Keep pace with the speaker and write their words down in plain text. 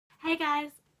Hey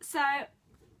guys, so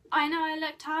I know I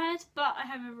look tired, but I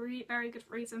have a very good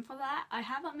reason for that. I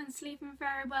haven't been sleeping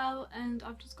very well and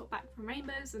I've just got back from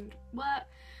rainbows and work,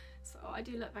 so I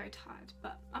do look very tired,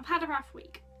 but I've had a rough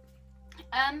week.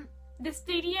 This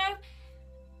video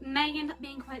may end up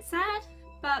being quite sad,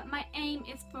 but my aim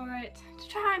is for it to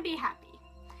try and be happy.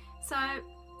 So,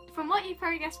 from what you've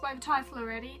probably guessed by the title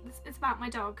already, this is about my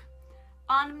dog.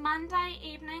 On Monday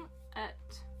evening at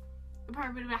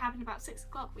probably would have happened about 6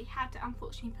 o'clock, we had to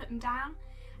unfortunately put him down.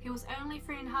 He was only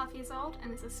 3.5 years old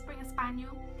and it's a Springer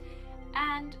Spaniel,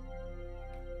 and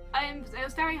it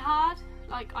was very hard.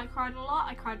 Like, I cried a lot,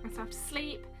 I cried myself to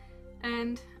sleep,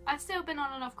 and I've still been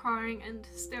on and off crying, and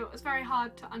still it's very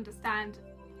hard to understand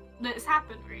that it's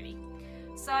happened really.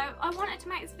 So I wanted to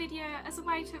make this video as a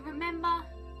way to remember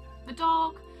the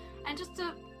dog and just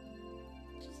to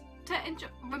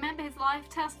remember his life,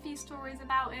 tell us a few stories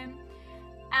about him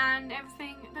and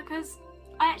everything, because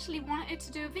I actually wanted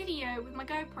to do a video with my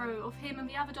GoPro of him and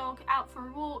the other dog out for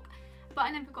a walk, but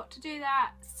I never got to do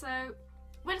that, so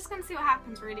we're just going to see what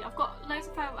happens really. I've got loads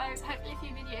of photos, hopefully a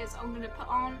few videos I'm going to put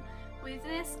on with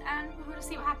this, and we're going to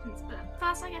see what happens. But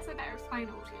first I guess I better explain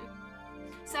it all to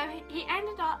you. So he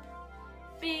ended up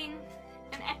being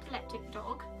an epileptic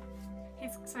dog.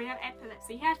 So he had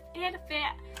epilepsy. He had a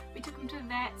fit, we took him to the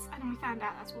vets and then we found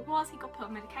out that's what it was. He got put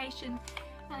on medication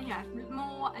and he had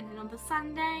more, and then on the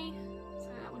Sunday, so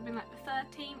that would have been like the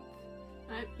 13th,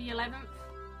 no, the 11th,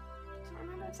 I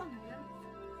don't remember, Sunday, 11th,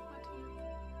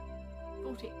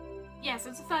 13th, 14th, yeah, so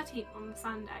it's the 13th on the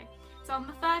Sunday. So on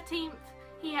the 13th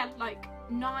he had like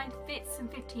 9 fits in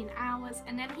 15 hours,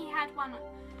 and then he had one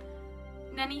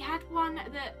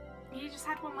that he just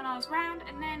had one when I was around,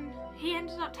 and then he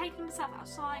ended up taking himself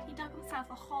outside. He dug himself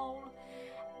a hole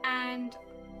and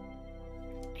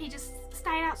he just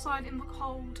stayed outside in the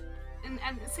cold and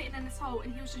sitting in this hole,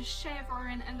 and he was just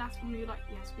shivering, and that's when we were like,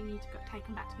 yes, we need to go take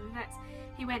him back to the vets.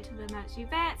 He went to the emergency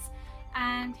vets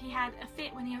and he had a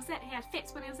fit when he was there. He had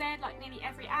fits when he was there like nearly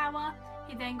every hour.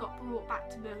 He then got brought back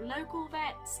to the local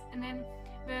vets, and then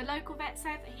the local vet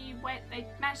said that they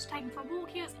managed to take him for a walk.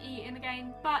 He was eating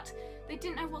again, but they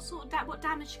didn't know what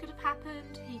damage could have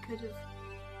happened. He could have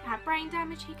had brain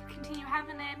damage, he could continue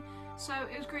having them, so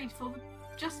it was agreed for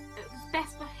it was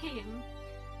best for him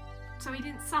so he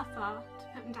didn't suffer to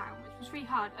put him down, which was really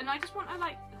hard. And I just want to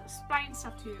like explain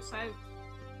stuff to you. So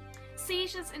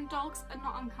seizures in dogs are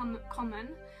not uncommon,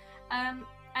 and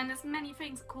there's many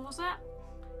things that cause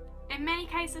it. In many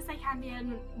cases they can be a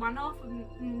one-off with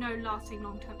no lasting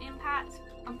long-term impact.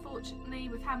 Unfortunately,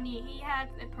 with how many he had,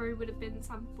 there probably would have been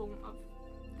some form of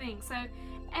thing. So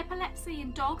epilepsy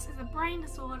in dogs is a brain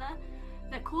disorder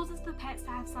that causes the pets to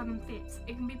have sudden fits.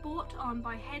 It can be brought on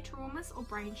by head traumas or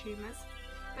brain tumours,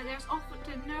 but there is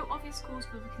often no obvious cause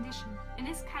for the condition. In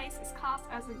this case, it's classed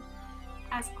as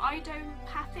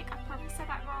idiopathic, I probably said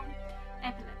that wrong,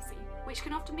 epilepsy, which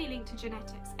can often be linked to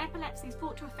genetics. Epilepsy is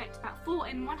thought to affect about 4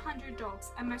 in 100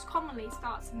 dogs, and most commonly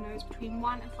starts in those between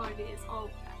 1 and 5 years of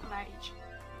age.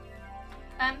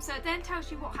 So it then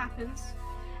tells you what happens,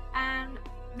 and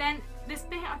then this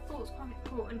bit I thought was quite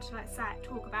important to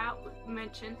talk about,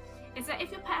 mention, is that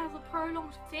if your pet has a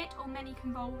prolonged fit or many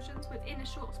convulsions within a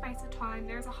short space of time,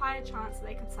 there is a higher chance that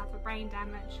they could suffer brain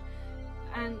damage.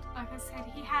 And like I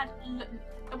said, he had,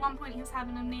 at one point he was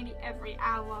having them nearly every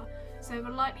hour, so the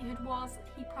likelihood was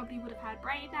he probably would have had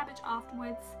brain damage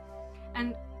afterwards,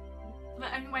 and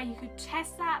the only way you could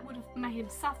test that would have made him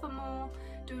suffer more.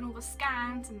 Doing all the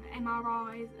scans and the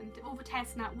MRIs and all the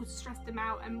tests and that would have stressed him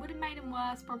out and would have made him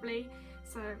worse probably.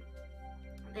 So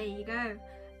there you go.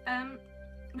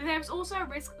 There's also a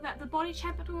risk that the body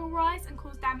temperature will rise and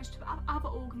cause damage to other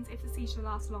organs if the seizure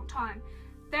lasts a long time.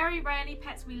 Very rarely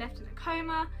pets will be left in a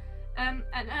coma, an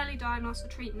early diagnosis or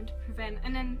treatment to prevent.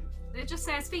 And then it just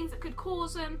says things that could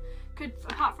cause them,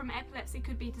 apart from epilepsy,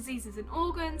 could be diseases in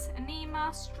organs,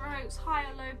 anemia, strokes, high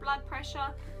or low blood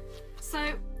pressure.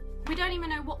 So we don't even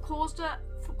know what caused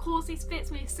these fits.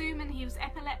 We assuming he was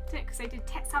epileptic because they did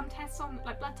some tests on,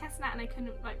 like blood tests and that, and they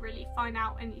couldn't like really find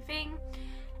out anything.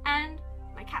 And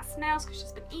my cat smells because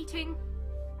she's been eating,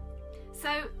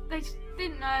 so they just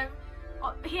didn't know.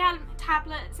 He had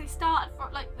tablets.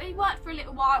 They worked for a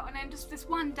little while, and then just this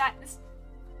one day,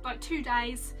 like 2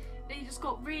 days, they just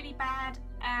got really bad,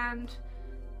 and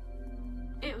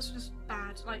it was just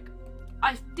bad. Like,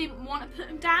 I didn't want to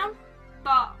put him down,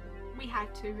 but we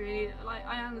had to really. Like,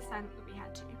 I understand that we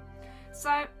had to. So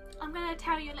I'm going to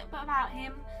tell you a little bit about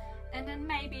him, and then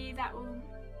maybe that will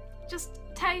just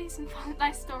tell you some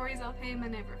nice stories of him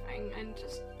and everything, and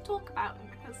just talk about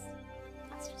him, because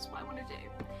that's just what I want to do.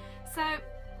 So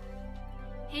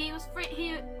He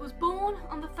was born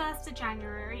on the 1st of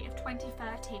January of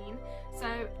 2013, so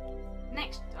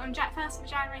on 1st of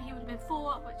January he would have been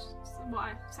 4, which is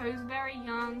why. So he was very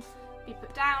young, be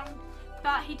put down,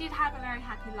 but he did have a very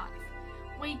happy life.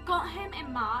 We got him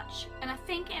in March, and I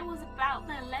think it was about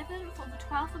the 11th or the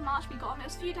 12th of March we got him. It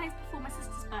was a few days before my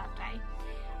sister's birthday,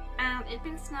 and it'd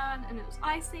been snowing and it was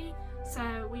icy,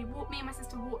 so me and my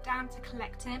sister walked down to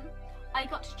collect him. I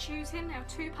got to choose him. There were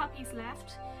 2 puppies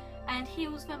left, and he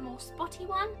was the more spotty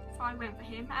one, so I went for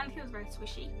him, and he was very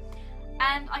swishy.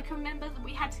 And I can remember that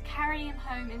we had to carry him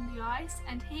home in the ice,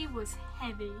 and he was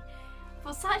heavy.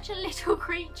 For such a little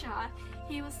creature,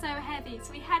 he was so heavy,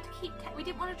 so we had to we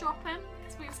didn't want to drop him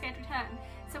because we were scared to return.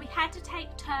 So we had to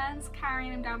take turns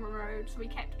carrying him down the road. So we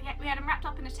had him wrapped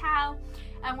up in a towel,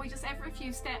 and we just every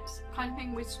few steps kind of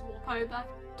thing we'd swap over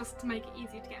just to make it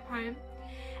easy to get home.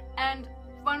 And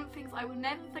one of the things I will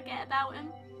never forget about him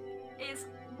is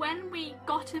when we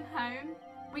got him home,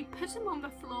 we put him on the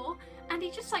floor, and he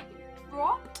just like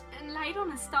dropped and laid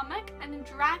on his stomach and then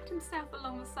dragged himself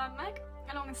along his stomach,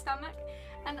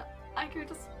 and I could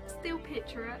just still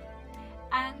picture it.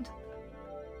 And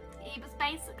he was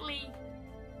basically,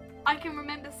 I can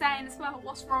remember saying as well,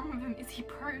 what's wrong with him, is he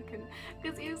broken?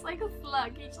 Because he was like a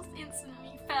slug, he just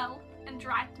instantly fell and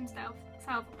dragged himself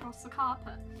across the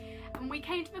carpet. And we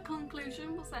came to the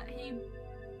conclusion was that he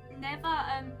never,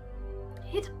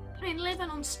 he'd been living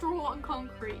on straw and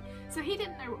concrete, so he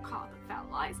didn't know what carpet felt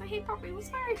like, so he probably was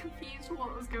very confused with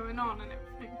what was going on and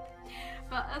everything.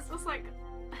 But it's just like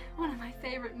one of my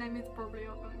favourite memories probably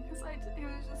of him, because it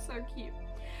was just so cute.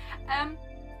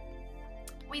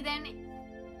 We then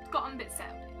got on a bit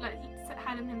settled, like he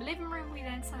had him in the living room. We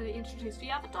then slowly introduced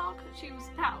the other dog. She was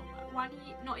about 1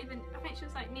 year, not even, I think she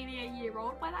was like nearly a year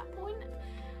old by that point.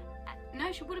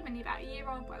 No, she would have been about a year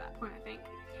old by that point, I think.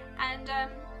 And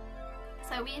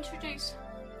so we introduced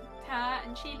her,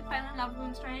 and she fell in love with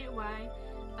him straight away.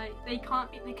 Like they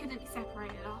couldn't be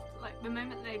separated after, like the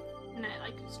moment they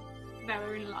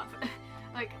were in love.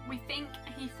 Like we think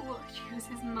he thought she was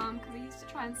his mum because he used to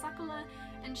try and suckle her,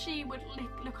 and she would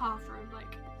look after him.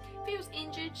 Like if he was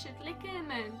injured, she'd lick him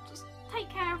and just take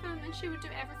care of him, and she would do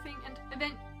everything. And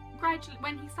then gradually,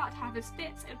 when he started to have his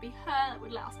fits, it would be her that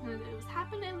would let us know that it was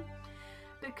happening,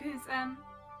 because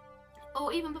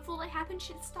or even before they happened,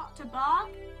 she'd start to bark,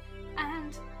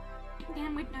 and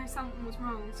then we'd know something was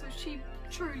wrong. So she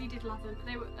truly did love him,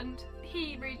 and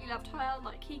he really loved her.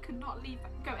 Like he could not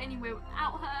go anywhere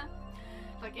without her.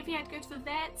 Like if he had to go to the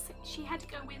vets, she had to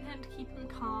go with him to keep him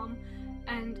calm,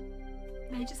 and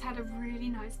they just had a really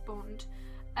nice bond.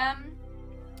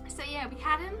 So yeah, we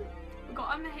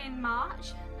got him in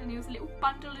March, and he was a little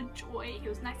bundle of joy. He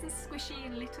was nice and squishy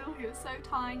and little. He was so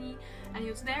tiny, and he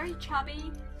was very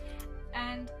chubby.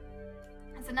 And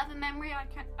there's another memory I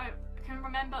can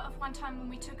remember of one time when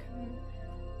we took him,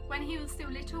 when he was still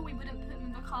little, we wouldn't put him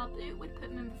in the car boot, we'd put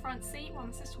him in the front seat. While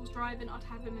my sister was driving, I'd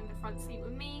have him in the front seat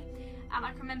with me. And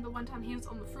I can remember one time he was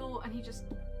on the floor, and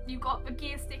you got the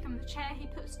gear stick in the chair, he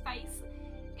put his face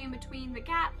in between the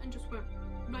gap and just went,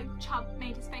 like,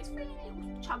 made his face really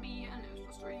chubby, and it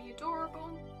was just really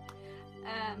adorable.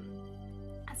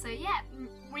 So yeah,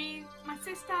 my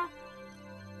sister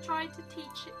tried to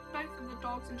teach both of the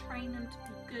dogs and train them to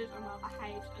be good and well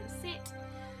behaved and sit.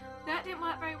 That didn't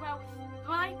work very well.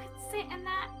 Well, I could sit in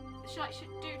that. She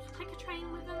should do clicker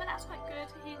training with them, and that's quite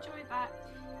good. He enjoyed that.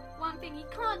 One thing he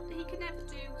could never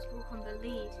do was walk on the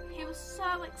lead. He was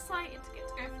so excited to get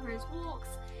to go for his walks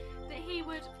that he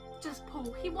would just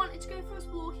pull. He wanted to go for his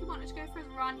walk. He wanted to go for his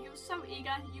run. He was so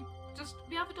eager.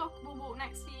 The other dog will walk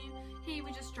next to you. He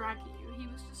would just drag you. He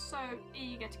was just so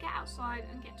eager to get outside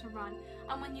and get to run.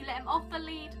 And when you let him off the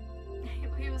lead,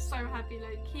 he was so happy.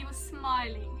 Like he was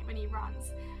smiling when he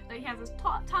runs. Like he has his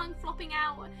tongue flopping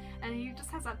out, and he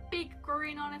just has a big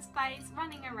grin on his face,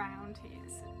 running around.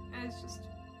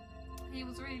 He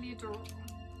was really adorable.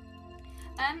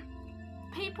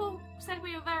 People said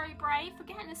we were very brave for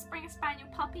getting a Springer Spaniel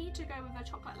puppy to go with a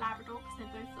chocolate Labrador, because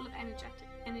they're both full of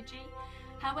energy.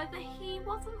 However, he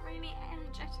wasn't really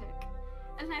energetic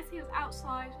unless he was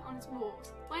outside on his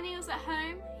walks. When he was at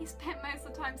home, he spent most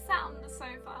of the time sat on the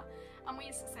sofa, and we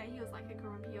used to say he was like a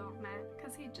grumpy old man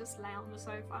because he'd just lay on the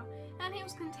sofa, and he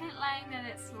was content laying there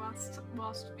next to us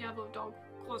whilst the other dog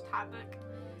caused havoc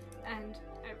and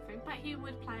everything. But he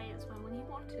would play as well when he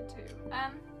wanted to.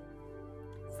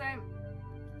 So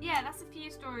yeah, that's a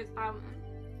few stories about him.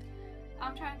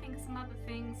 I'm trying to think of some other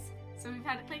things. So we've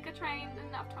had a clicker train,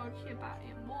 and I've told you about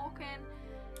him walking.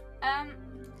 I'm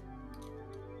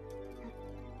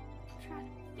trying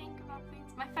to think about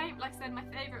things. My favourite, like I said, my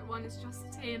favourite one is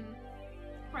just him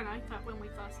when we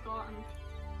first got him.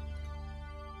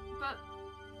 but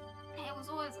it was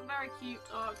always a very cute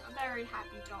dog, a very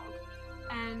happy dog.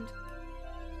 And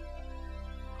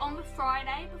on the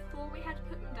Friday before we had to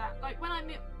put him down, like when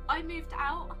I moved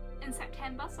out in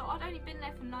September, so I'd only been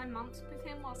there for 9 months with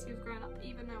him whilst he was growing up,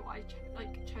 even though I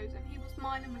chose him. He was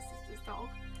mine and my sister's dog.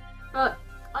 But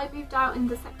I moved out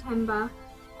into September,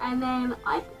 and then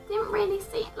I didn't really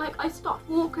see, like, I stopped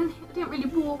walking. I didn't really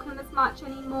walk him as much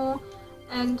anymore,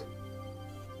 and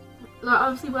like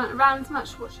obviously weren't around as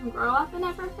much to watch him grow up and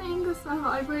everything. So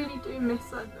I really do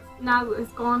miss it. Now that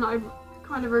it's gone, I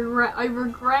kind of regret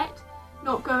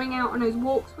not going out on those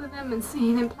walks with him and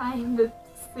seeing him play in the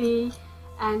sea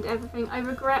and everything. I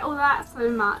regret all that so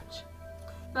much.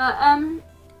 But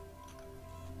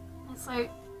so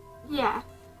yeah,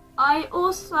 I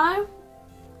also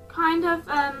kind of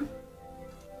sorry,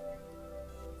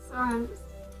 I'm just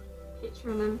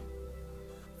picturing him.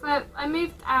 So I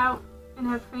moved out and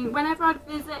everything. Whenever I'd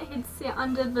visit, he'd sit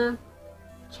under the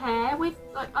chair with,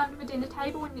 like, under the dinner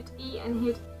table when you'd eat, and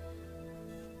he'd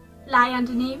lay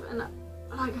underneath, and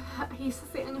like he used to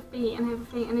sit on your feet and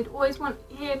everything, and he'd always want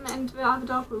him and the other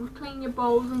dog would clean your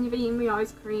bowls when you've eaten the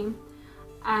ice cream.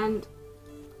 And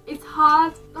it's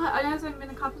hard, like, I know it's only been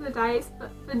a couple of days, but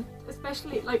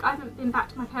especially, like, I haven't been back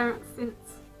to my parents since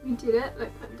we did it,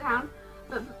 like, put him down.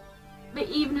 But the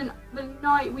evening, the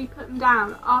night we put him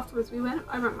down, afterwards I went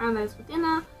round there for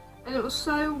dinner, and it was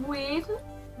so weird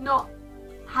not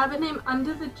having him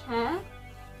under the chair,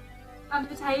 under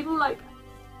the table. Like,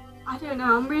 I don't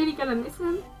know, I'm really gonna miss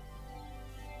him,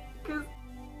 because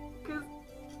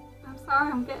I'm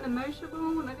sorry, I'm getting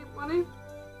emotional when I didn't want to.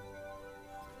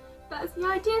 But it's the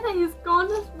idea that he's gone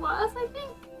that's worse, I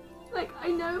think. Like, I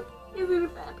know he's in a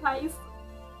better place,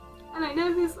 and I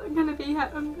know he's gonna be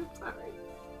I'm sorry.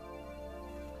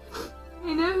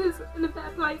 I know he's in a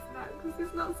better place now because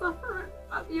he's not suffering.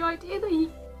 But the idea that he,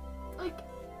 like,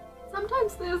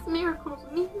 sometimes there's miracles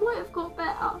and he might have got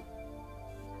better.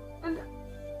 And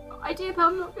the idea that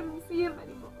I'm not going to see him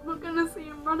anymore. I'm not going to see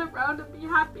him run around and be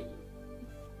happy.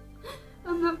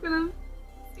 I'm not going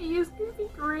to see his goofy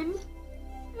grin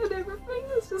and everything.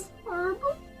 It's just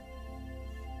horrible.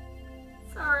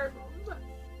 Sorry, Mom, but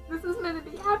this is meant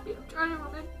to be happy. I'm trying to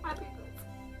remain happy.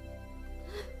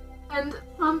 And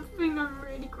one thing I'm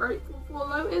really grateful for,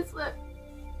 though, is that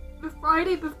the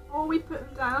Friday before we put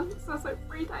him down, so it's like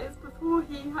 3 days before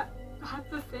he had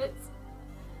the fits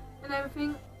and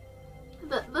everything,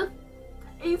 that the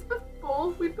days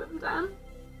before we put him down,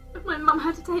 my mum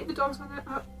had to take the dogs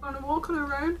on a walk on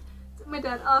her own, so my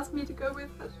dad asked me to go with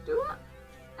her to do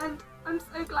it. And I'm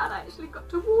so glad I actually got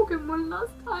to walk him one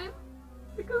last time,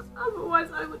 because otherwise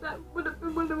that would have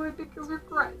been one of my biggest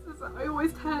regrets, is that I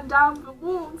always turn down the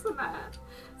walks and that.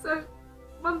 So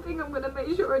one thing I'm going to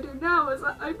make sure I do now is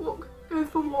that I go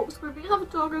for walks with the other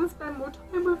dog and spend more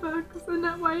time with her, because in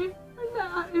that way,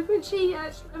 if she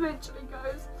eventually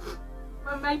goes,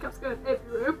 my makeup's going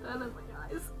everywhere and in my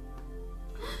eyes.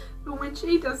 But when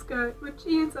she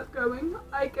ends up going,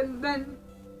 I can then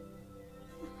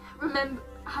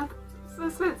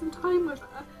spend some time with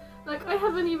her. Like, I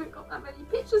haven't even got that many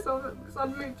pictures of him because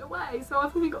I've moved away, so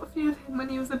I've only got a few of him when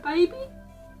he was a baby.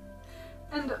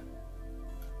 And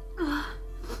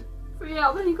so yeah,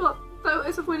 I've only got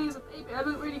photos of when he was a baby. I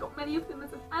haven't really got many of him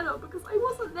as an adult because I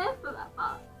wasn't there for that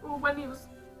part, or when he was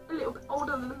a little bit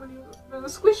older than when he was a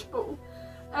squish ball.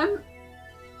 But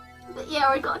yeah,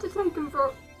 I got to take him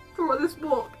for this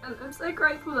walk, and I'm so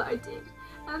grateful that I did.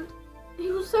 And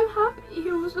he was so happy.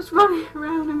 He was just running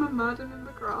around in the mud and in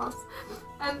the grass.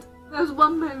 And there was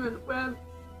one moment where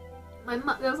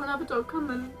there was another dog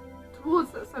coming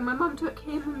towards us, so my mum took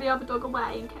him and the other dog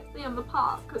away and kept me on the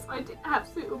path because I didn't have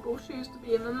suitable shoes to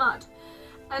be in the mud.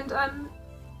 And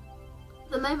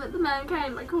the moment the man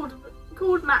came, I called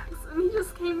Max, and he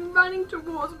just came running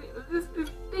towards me with this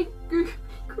big goofy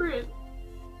grin.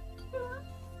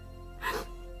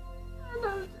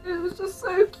 And it was just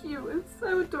so cute and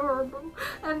so adorable.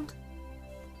 And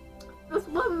there's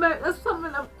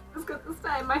something I was going to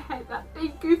say in my head, that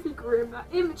big goofy grin, that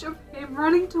image of him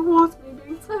running towards me,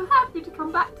 being so happy to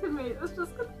come back to me. It was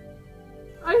just,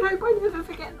 I hope I never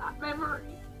forget that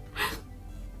memory.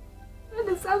 And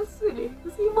it sounds silly,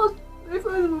 because he was, if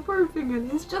I was approving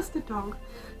and he's just a dog,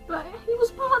 but he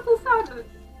was part of the family.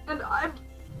 And I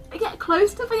get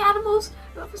close to the animals,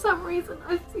 but for some reason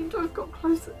I seem to have got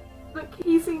closer. Like,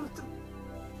 he seems to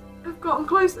have gotten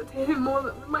closer to him more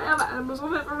than my other animals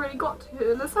I've ever really got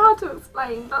to, and it's hard to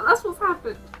explain, but that's what's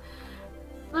happened.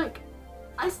 Like,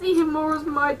 I see him more as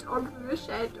my dog than a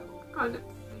shared dog, kind of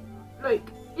thing. Like,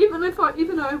 even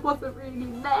though I wasn't really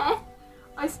there,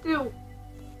 I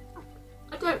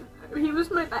don't know, he was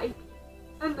my baby,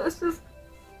 and that's just,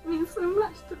 means so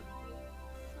much to me.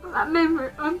 For that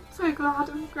memory, I'm so glad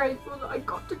and grateful that I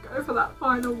got to go for that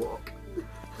final walk.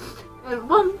 And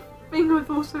one thing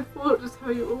I've also thought to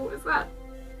tell you all is that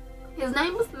his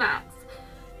name was Max,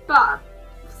 but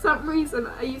for some reason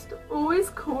I used to always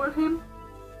call him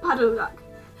Puddle Duck.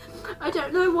 I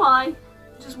don't know why,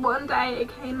 just one day it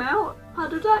came out,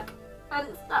 Puddle Duck, and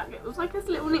it stuck. It was like his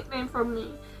little nickname from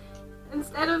me.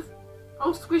 Instead of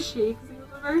Squishy, because he was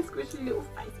a very squishy little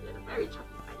face, he had a very chubby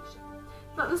face.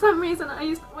 But for some reason I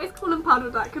used to always call him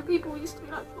Puddle Duck, and people used to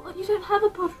be like, "Well, you don't have a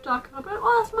Puddle Duck," and I'd go,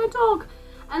 "Oh, that's my dog."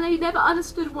 And they never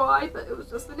understood why, but it was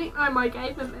just the nickname I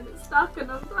gave him, and it stuck, and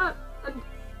I was like, and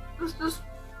it was just,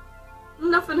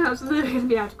 nothing else was really going to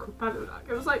be able to call Puddle Duck.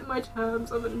 It was like my terms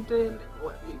of endearment, or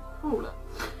whatever you call it.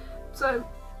 So,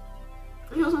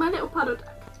 he was my little Puddle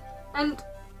Duck. And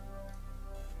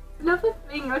another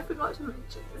thing I forgot to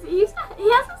mention is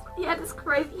he had this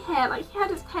crazy hair, like he had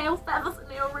his tail feathers and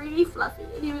they were really fluffy,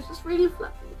 and he was just really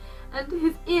fluffy, and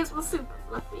his ears were super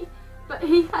fluffy. But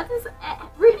he had this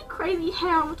really crazy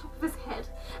hair on the top of his head,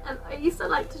 and I used to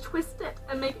like to twist it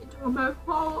and make it into a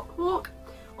mohawk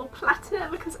or plait it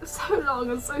because it was so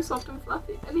long and so soft and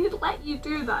fluffy, and he'd let you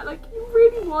do that. Like, he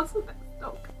really was the best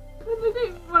dog.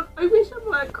 And I wish I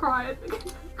weren't crying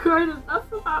because I've cried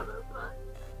enough about it,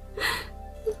 but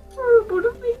it's horrible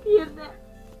to think he had that.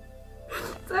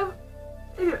 So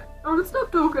anyway, I want to stop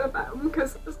talking about him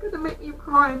because it's going to make me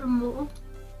cry even more.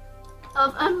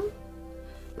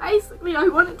 Basically, I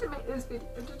wanted to make this video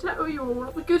to tell you all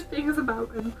of the good things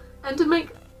about him, and to make,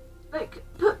 like,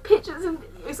 put pictures and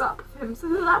videos up of him so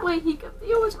that way he can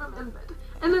be always remembered.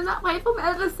 And then that way, if I'm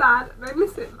ever sad and I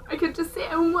miss him, I can just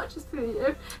sit and watch this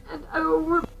video, and I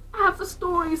will have the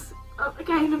stories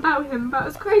again about him, about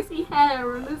his crazy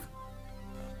hair and his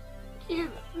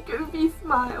cute, goofy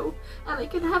smile, and I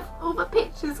can have all the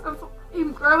pictures of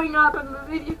him growing up and the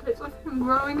video clips of him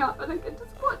growing up, and I can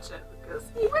just watch it. Because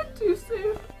he went too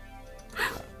soon,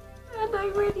 and I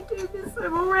really do miss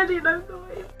him already, and I'm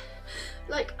sorry.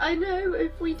 Like, I know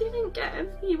if we didn't get him,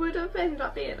 he would have ended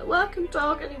up being a working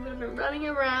dog, and he would have been running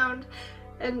around,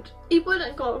 and he wouldn't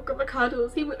have got the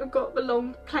cuddles, he wouldn't have got the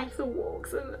long playful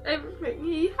walks and everything.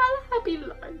 He had a happy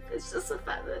life. It's just the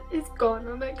fact that he's gone,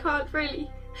 and I can't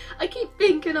really. I keep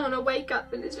thinking on I wake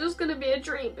up and it's just going to be a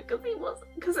dream because he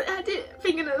wasn't, because I did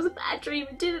thinking it was a bad dream,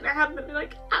 it didn't happen.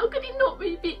 Like, how could he not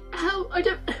be, how, I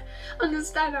don't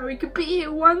understand how he could be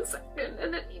here 1 second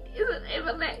and then he isn't here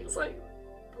the next. Like,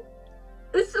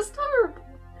 it's just terrible.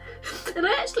 And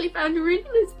I actually found a really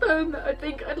nice poem that I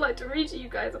think I'd like to read to you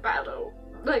guys about it,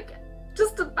 like,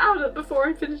 just about it before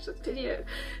I finish this video.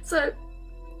 So,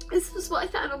 this was what I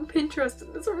found on Pinterest,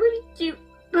 and it's a really cute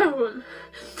poem.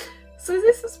 So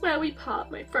this is where we part,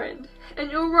 my friend,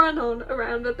 and you'll run on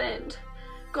around a bend,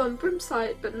 gone from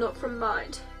sight but not from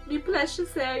mind. New pleasures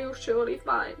there you'll surely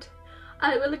find.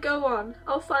 I will go on,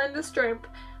 I'll find the strength.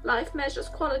 Life measures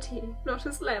quality, not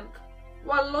as length.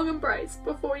 One long embrace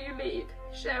before you leave.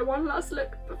 Share one last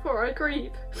look before I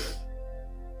grieve.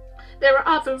 There are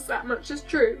others, that much is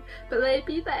true, but they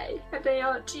be they, and they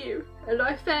aren't you. And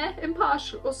I fair,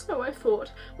 impartial, or so I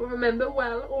thought, will remember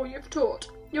well all you've taught.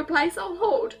 Your place I'll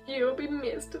hold, you'll be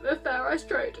missed, the fair I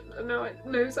strode, and the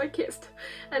nose I kissed.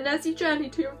 And as you journey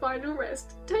to your final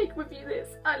rest, take with you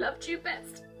this, I loved you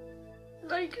best.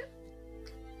 Like,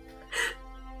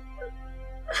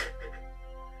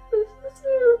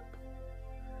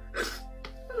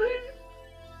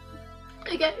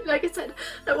 again, like I said,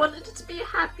 I wanted it to be a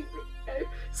happy video,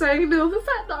 so ignore the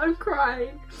fact that I'm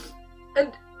crying,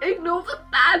 and ignore the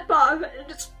bad part of it, and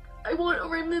just, I want to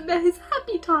remember his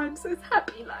happy times, his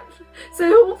happy life.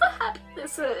 So all the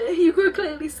happiness you could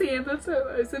clearly see in the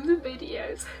photos and the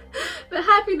videos. The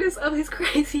happiness of his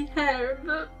crazy hair and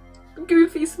the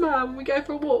goofy smile when we go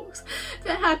for walks.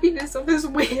 The happiness of his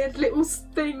weird little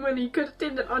thing when he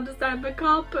didn't understand the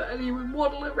carpet and he would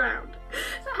waddle around.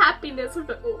 The happiness of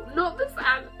it all, not the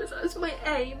sadness. That's my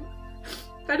aim.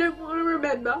 I don't want to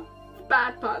remember the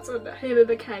bad parts of him in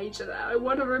the cage and that. I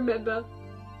want to remember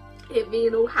it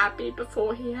being all happy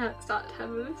before he started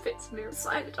having the fits. And he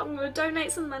decided I'm going to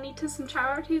donate some money to some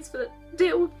charities for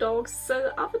little dogs, so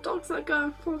that other dogs are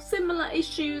going for similar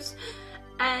issues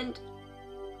and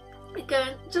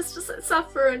going just to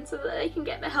suffer, and so that they can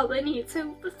get the help they need.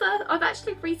 So I've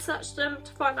actually researched them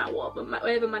to find out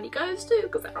where the money goes to,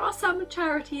 because there are some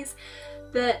charities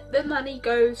that the money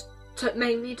goes to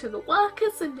mainly to the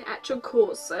workers and the actual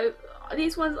cause. So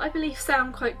these ones I believe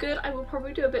sound quite good. I will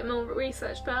probably do a bit more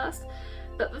research first.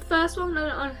 But the first one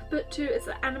that I put to is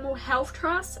the Animal Health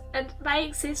Trust, and they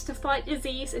exist to fight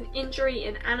disease and injury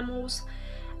in animals.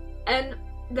 And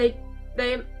they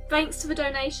thanks to the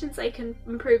donations, they can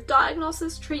improve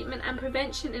diagnosis, treatment and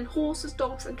prevention in horses,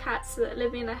 dogs and cats that are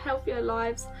living a healthier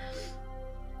lives.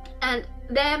 And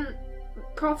then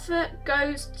profit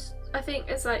goes, I think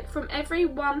it's like from every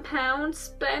 £1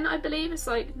 spent, I believe it's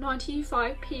like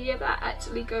 95p of that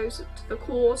actually goes to the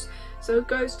cause. So it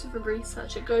goes to the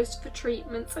research, it goes to the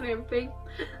treatments and everything.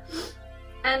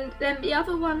 And then the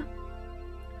other one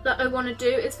that I want to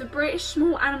do is the British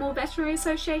Small Animal Veterinary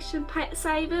Association Pet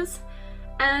Savers,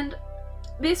 and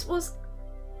this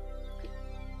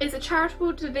is a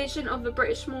charitable division of the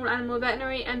British Small Animal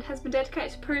Veterinary and has been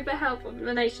dedicated to improve the health of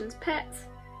the nation's pets.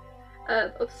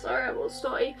 Sorry, I was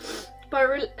snotty.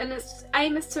 And its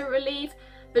aim is to relieve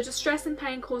the distress and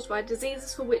pain caused by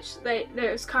diseases for which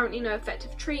there is currently no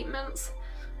effective treatments.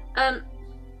 And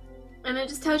it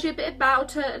just tells you a bit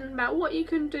about it and about what you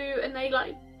can do, and they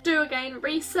like do again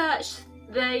research.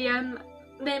 They're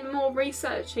more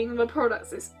researching the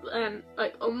products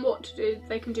like on what to do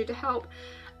they can do to help.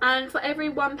 And for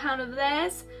every £1 of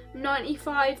theirs,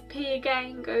 95p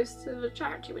again goes to the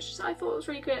charity, which I thought was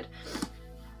really good.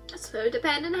 So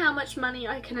depending on how much money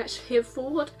I can actually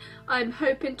afford, I'm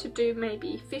hoping to do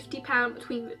maybe £50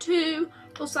 between the two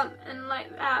or something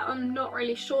like that. I'm not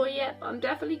really sure yet, but I'm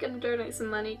definitely going to donate some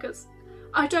money because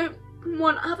I don't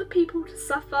want other people to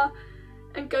suffer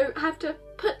and have to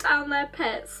put down their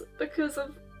pets because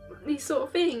of these sort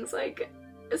of things. Like,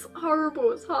 it's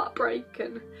horrible, it's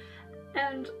heartbreaking,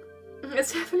 and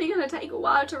it's definitely going to take a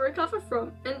while to recover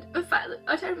from. And the fact that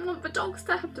I don't want the dogs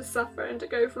to have to suffer and to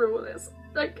go through all this,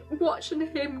 like watching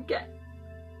him get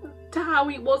to how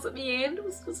he was at the end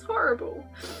was just horrible.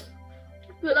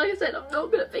 But like I said, I'm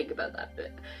not going to think about that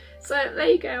bit. So there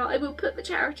you go. I will put the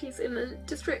charities in the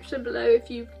description below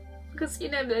because you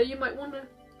never know, you might want to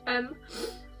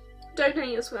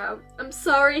donate as well. I'm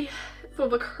sorry for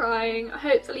the crying.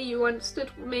 Hopefully you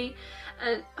understood me,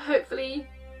 and hopefully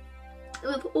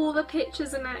with all the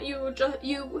pictures and that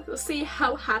you will see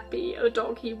how happy a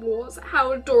dog he was,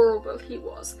 how adorable he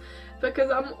was,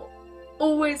 because I'm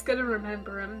always gonna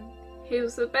remember him. He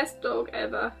was the best dog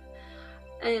ever,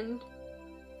 and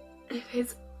if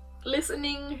he's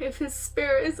listening, if his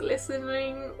spirit is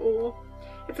listening, or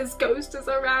if his ghost is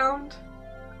around,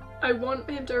 I want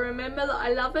him to remember that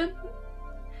I love him,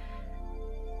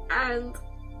 and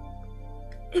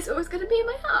it's always going to be in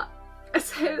my heart.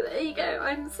 So there you go.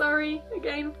 I'm sorry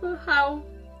again for how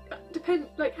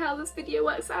this video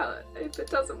works out. If it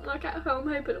doesn't work out how I'm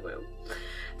hoping it will.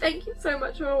 Thank you so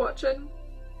much for watching,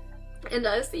 and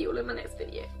I'll see you all in my next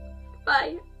video.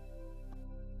 Bye.